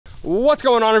What's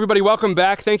going on, everybody? Welcome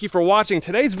back. Thank you for watching.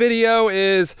 Today's video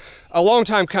is a long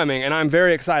time coming, and I'm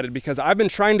very excited because I've been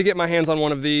trying to get my hands on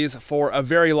one of these for a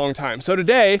very long time. So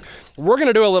today, we're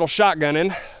gonna do a little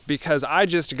shotgunning because I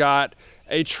just got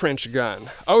a trench gun.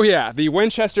 Oh yeah, the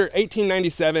Winchester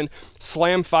 1897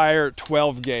 Slamfire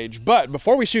 12 gauge. But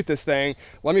before we shoot this thing,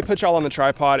 let me put y'all on the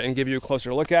tripod and give you a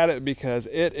closer look at it because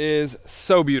it is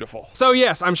so beautiful. So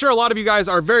yes, I'm sure a lot of you guys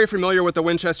are very familiar with the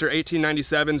Winchester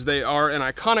 1897s. They are an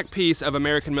iconic piece of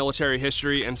American military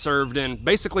history and served in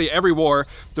basically every war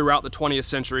throughout the 20th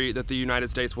century that the United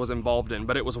States was involved in.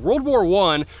 But it was World War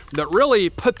I that really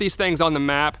put these things on the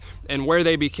map and where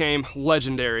they became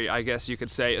legendary, I guess you could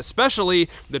say, especially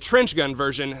the trench gun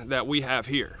version that we have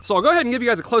here. So I'll go ahead and give you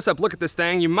guys a close-up look at this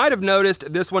thing. You might have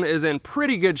noticed this one is in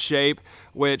pretty good shape,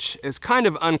 which is kind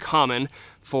of uncommon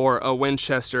for a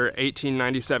Winchester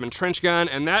 1897 trench gun,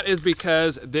 and that is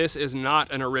because this is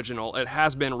not an original. It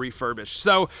has been refurbished.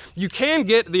 So you can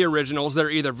get the originals. They're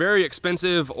either very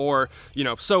expensive or, you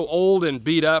know, so old and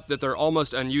beat up that they're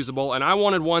almost unusable, and I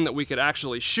wanted one that we could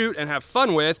actually shoot and have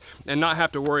fun with and not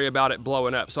have to worry about it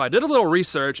blowing up. So I did a little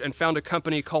research and found a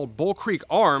company called Bull Creek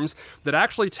Arms that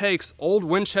actually takes old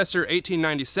Winchester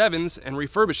 1897s and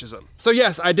refurbishes them. So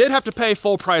yes, I did have to pay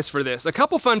full price for this. A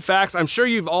couple fun facts. I'm sure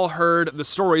you've all heard the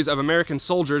stories of American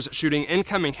soldiers shooting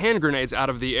incoming hand grenades out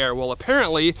of the air. Well,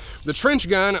 apparently the trench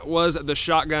gun was the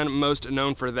shotgun most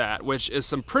known for that, which is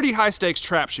some pretty high stakes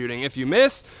trap shooting. If you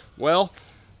miss, well,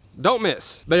 don't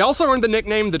miss. They also earned the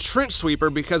nickname the Trench Sweeper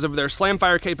because of their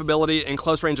slamfire capability and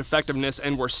close range effectiveness,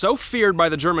 and were so feared by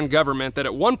the German government that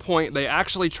at one point they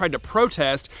actually tried to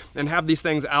protest and have these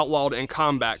things outlawed in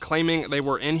combat, claiming they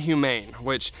were inhumane,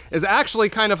 which is actually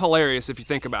kind of hilarious if you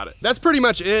think about it. That's pretty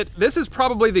much it. This is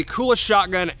probably the coolest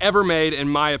shotgun ever made in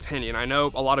my opinion. I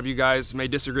know a lot of you guys may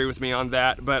disagree with me on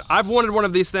that, but I've wanted one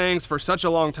of these things for such a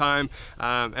long time,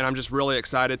 and I'm just really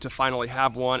excited to finally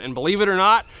have one. And believe it or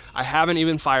not, I haven't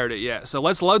even fired it yet. So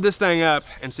let's load this thing up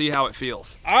and see how it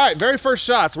feels. All right, very first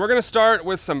shots. We're gonna start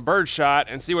with some bird shot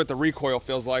and see what the recoil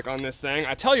feels like on this thing.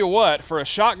 I tell you what, for a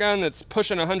shotgun that's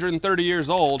pushing 130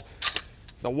 years old,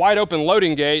 the wide open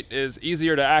loading gate is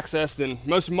easier to access than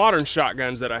most modern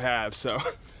shotguns that I have. So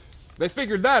they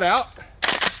figured that out.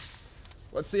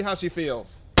 Let's see how she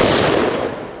feels.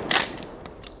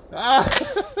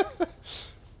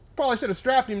 Probably should have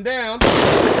strapped him down.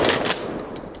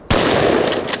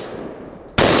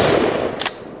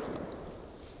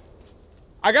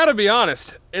 I gotta be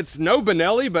honest, it's no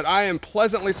Benelli, but I am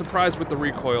pleasantly surprised with the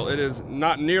recoil. It is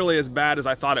not nearly as bad as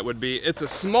I thought it would be. It's a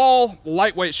small,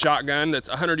 lightweight shotgun that's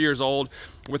 100 years old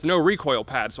with no recoil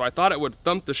pad, so I thought it would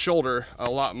thump the shoulder a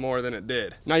lot more than it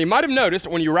did. Now, you might have noticed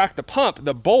when you rack the pump,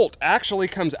 the bolt actually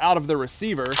comes out of the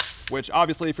receiver, which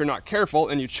obviously if you're not careful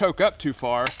and you choke up too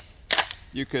far,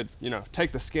 you could, you know,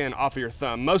 take the skin off of your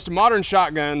thumb. Most modern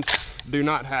shotguns do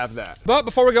not have that. But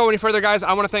before we go any further, guys,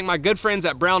 I want to thank my good friends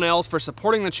at Brownells for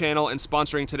supporting the channel and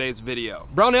sponsoring today's video.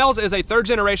 Brownells is a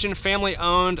third-generation,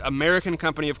 family-owned American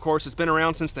company, of course. It's been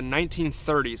around since the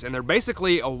 1930s, and they're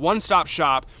basically a one-stop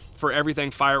shop for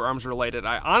everything firearms related.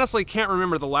 I honestly can't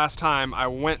remember the last time I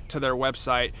went to their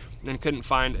website and couldn't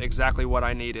find exactly what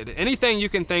I needed. Anything you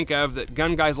can think of that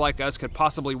gun guys like us could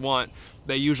possibly want,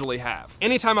 they usually have.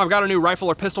 Anytime I've got a new rifle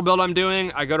or pistol build I'm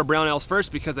doing, I go to Brownells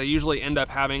first because they usually end up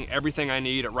having everything I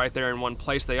need right there in one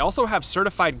place. They also have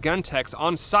certified gun techs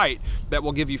on site that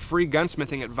will give you free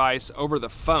gunsmithing advice over the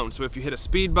phone. So if you hit a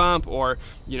speed bump or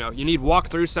you know you need walk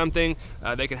through something,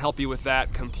 they can help you with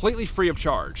that completely free of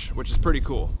charge, which is pretty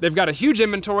cool. They've got a huge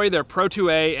inventory, they're Pro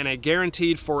 2A, and a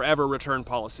guaranteed forever return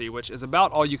policy, which is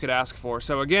about all you could ask for.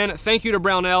 So again, thank you to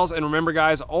Brownells, and remember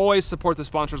guys, always support the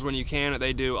sponsors when you can.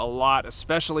 They do a lot,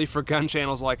 especially for gun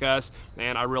channels like us,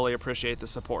 and I really appreciate the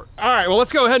support. All right, well,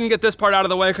 let's go ahead and get this part out of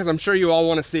the way because I'm sure you all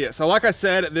want to see it. So like I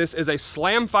said, this is a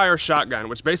slamfire shotgun,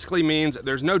 which basically means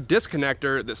there's no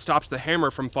disconnector that stops the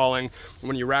hammer from falling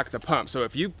when you rack the pump. So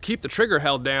if you keep the trigger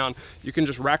held down, you can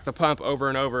just rack the pump over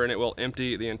and over and it will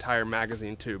empty the entire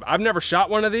magazine tube. I've never shot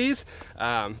one of these,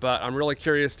 but I'm really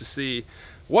curious to see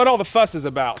what all the fuss is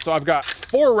about. So I've got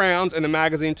 4 rounds in the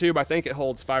magazine tube. I think it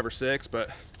holds 5 or 6, but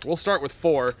we'll start with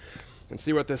 4 and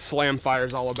see what this slam fire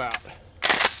is all about.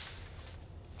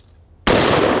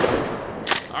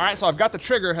 All right, so I've got the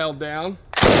trigger held down.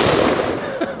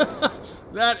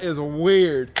 That is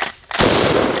weird.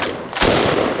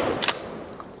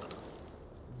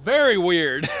 Very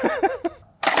weird.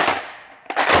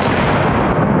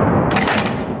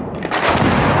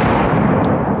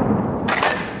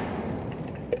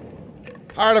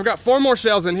 All right, I've got 4 more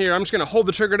shells in here. I'm just gonna hold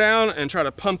the trigger down and try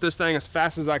to pump this thing as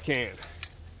fast as I can.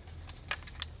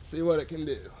 See what it can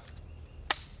do.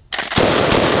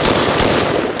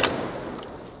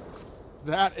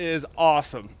 That is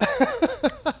awesome.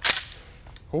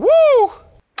 Woo!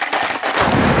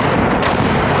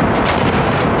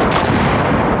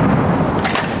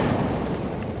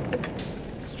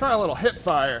 Let's try a little hip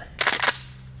fire.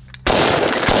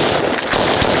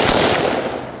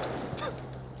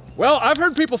 Well, I've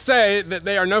heard people say that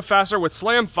they are no faster with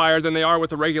slam fire than they are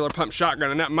with a regular pump shotgun,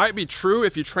 and that might be true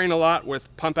if you train a lot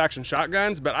with pump action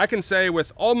shotguns, but I can say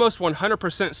with almost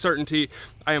 100% certainty,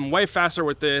 I am way faster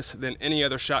with this than any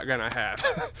other shotgun I have.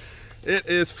 It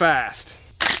is fast.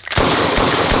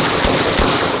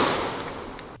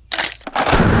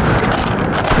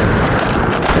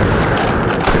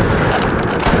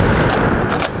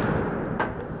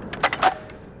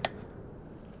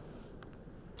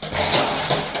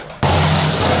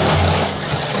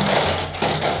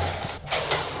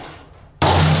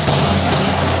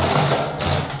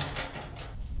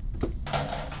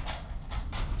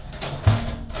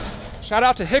 Shout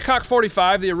out to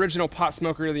Hickok45, the original pot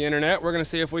smoker of the internet. We're gonna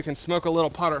see if we can smoke a little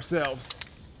pot ourselves.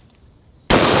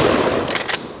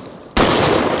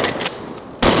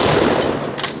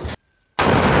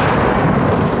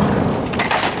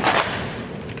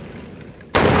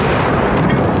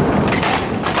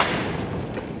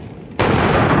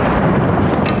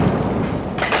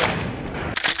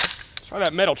 Try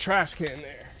that metal trash can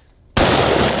there.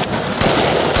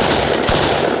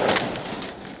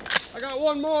 I got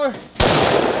one more.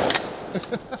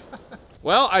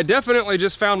 Well, I definitely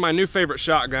just found my new favorite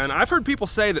shotgun. I've heard people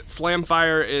say that slam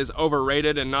fire is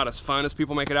overrated and not as fun as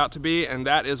people make it out to be, and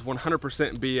that is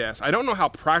 100% BS. I don't know how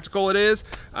practical it is,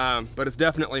 but it's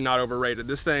definitely not overrated.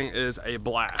 This thing is a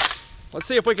blast. Let's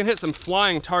see if we can hit some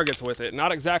flying targets with it.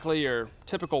 Not exactly your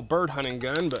typical bird hunting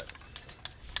gun, but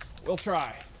we'll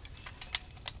try.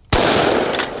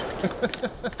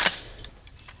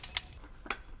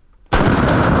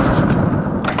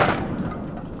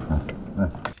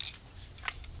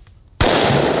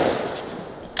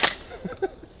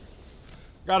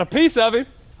 Got a piece of him.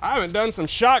 I haven't done some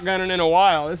shotgunning in a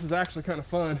while. This is actually kind of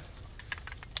fun.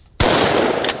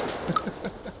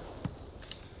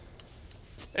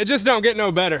 It just don't get no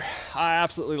better. I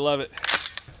absolutely love it.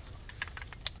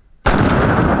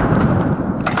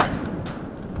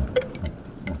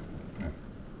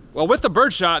 Well, with the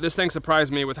birdshot, this thing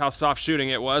surprised me with how soft shooting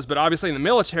it was, but obviously in the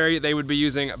military, they would be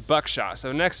using buckshot.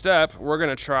 So next up, we're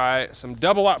gonna try some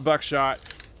double-aught buckshot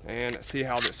and see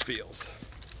how this feels.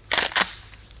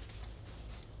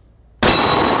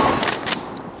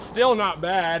 Still not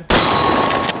bad.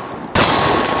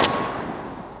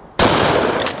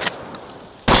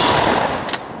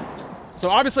 So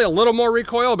obviously a little more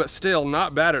recoil, but still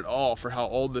not bad at all for how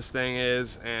old this thing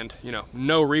is, and you know,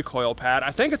 no recoil pad.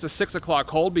 I think it's a 6 o'clock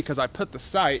hold because I put the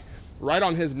sight right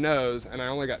on his nose and I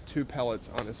only got 2 pellets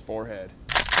on his forehead.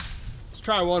 Let's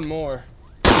try one more.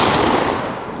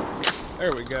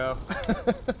 There we go.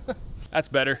 That's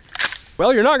better.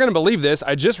 Well, you're not gonna believe this.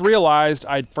 I just realized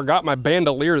I forgot my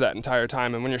bandolier that entire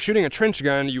time, and when you're shooting a trench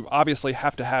gun, you obviously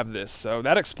have to have this. So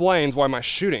that explains why my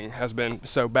shooting has been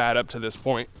so bad up to this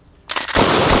point.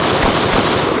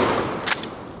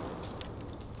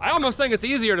 I almost think it's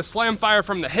easier to slam fire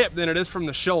from the hip than it is from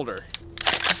the shoulder.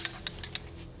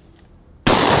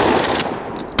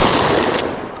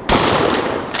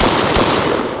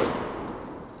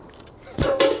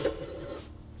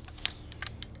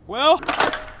 Well,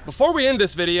 before we end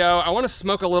this video, I want to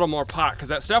smoke a little more pot because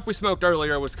that stuff we smoked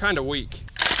earlier was kind of weak.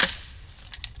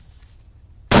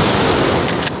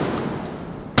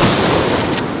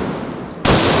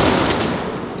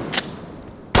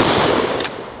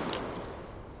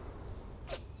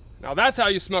 Now that's how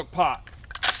you smoke pot.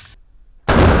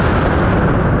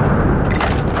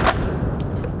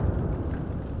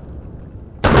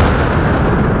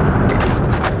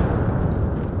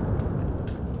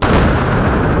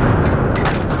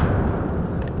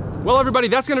 Well, everybody,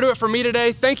 that's gonna do it for me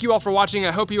today. Thank you all for watching.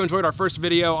 I hope you enjoyed our first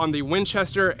video on the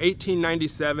Winchester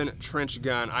 1897 trench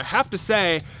gun. I have to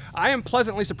say, I am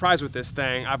pleasantly surprised with this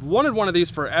thing. I've wanted one of these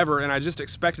forever, and I just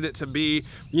expected it to be,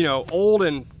 you know, old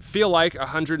and feel like a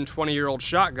 120-year-old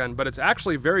shotgun, but it's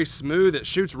actually very smooth. It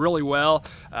shoots really well.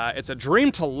 It's a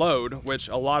dream to load, which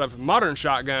a lot of modern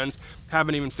shotguns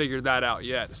haven't even figured that out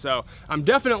yet. So I'm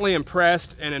definitely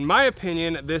impressed, and in my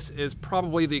opinion, this is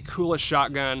probably the coolest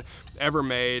shotgun ever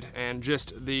made, and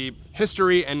just the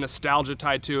history and nostalgia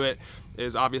tied to it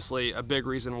is obviously a big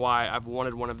reason why I've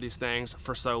wanted one of these things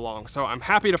for so long. So I'm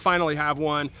happy to finally have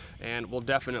one, and we'll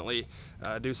definitely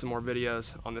do some more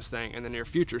videos on this thing in the near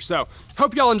future. So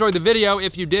hope y'all enjoyed the video.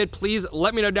 If you did, please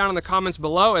let me know down in the comments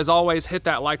below. As always, hit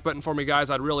that like button for me, guys.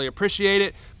 I'd really appreciate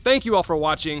it. Thank you all for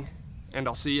watching, and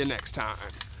I'll see you next time.